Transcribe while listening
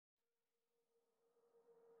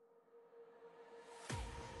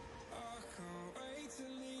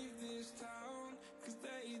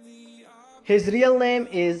His real name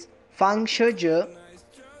is Fang Shizhe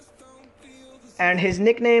and his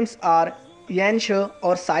nicknames are Yanxi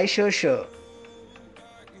or SAIXIXI'S.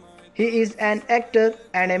 He is an actor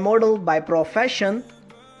and a model by profession,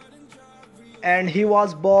 and he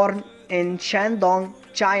was born in Shandong,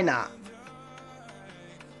 China.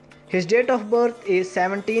 His date of birth is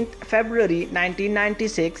 17th February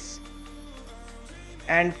 1996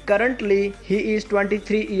 and currently he is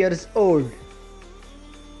 23 years old.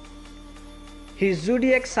 His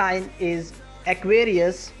zodiac sign is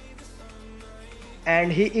Aquarius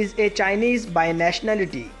and he is a Chinese by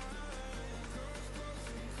nationality.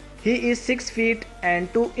 He is 6 feet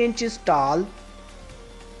and 2 inches tall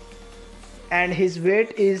and his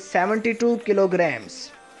weight is 72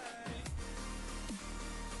 kilograms.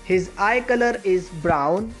 His eye color is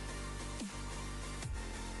brown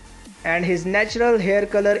and his natural hair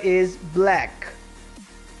color is black.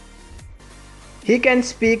 He can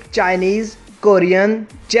speak Chinese, Korean,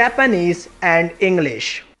 Japanese and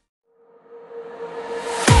English.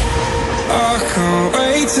 I can't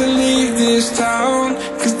wait to leave this town,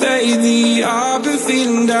 'cause lately I've been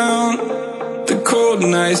feeling down. The cold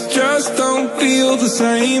nights just don't feel the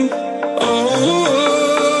same. Oh,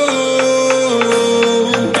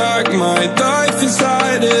 like my life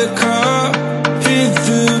inside a car. Hit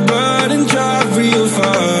the button, drive real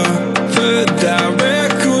far. Put that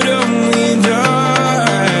record on me,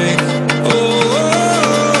 die. Oh,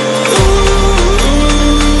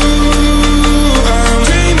 I'm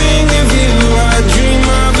dreaming of you. I dream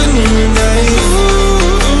of a new day.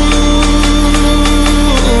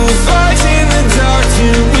 Fight in the dark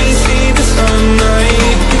till we see the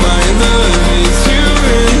sunlight. My love is you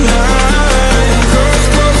and I. Cross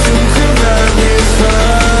close and come back this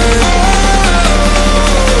time.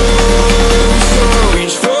 So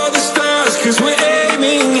reach for the stars, 'cause we're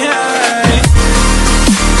aiming high.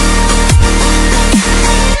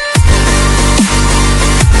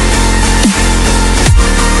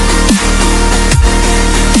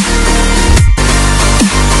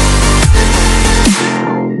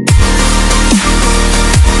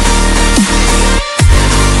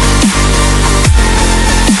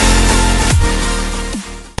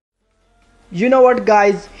 You know what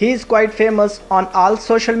guys, he is quite famous on all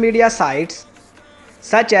social media sites,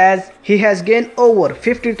 such as he has gained over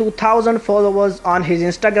 52,000 followers on his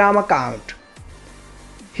Instagram account.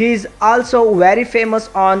 He is also very famous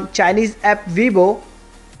on Chinese app Weibo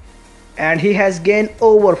and he has gained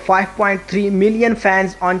over 5.3 million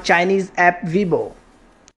fans on Chinese app Weibo.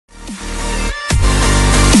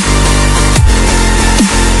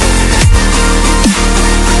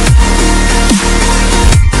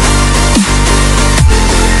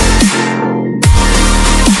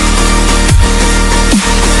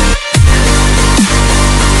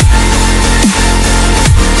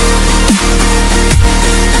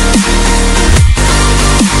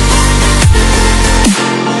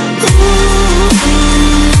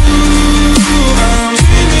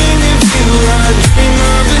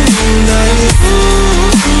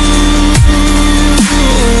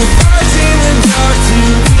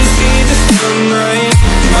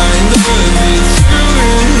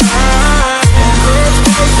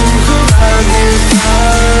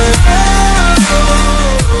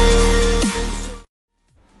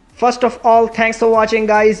 First of all, thanks for watching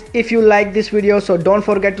guys. If you like this video, so don't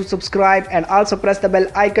forget to subscribe and also press the bell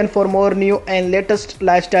icon for more new and latest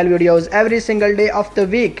lifestyle videos every single day of the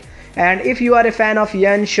week. And if you are a fan of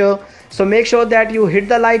Yanxi, so make sure that you hit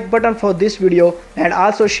the like button for this video and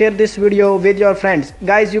also share this video with your friends.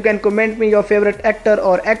 Guys, you can comment me your favorite actor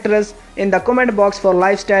or actress in the comment box for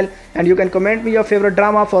lifestyle, and you can comment me your favorite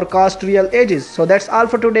drama for cast real ages. So that's all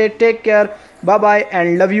for today. Take care, bye bye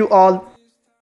and love you all.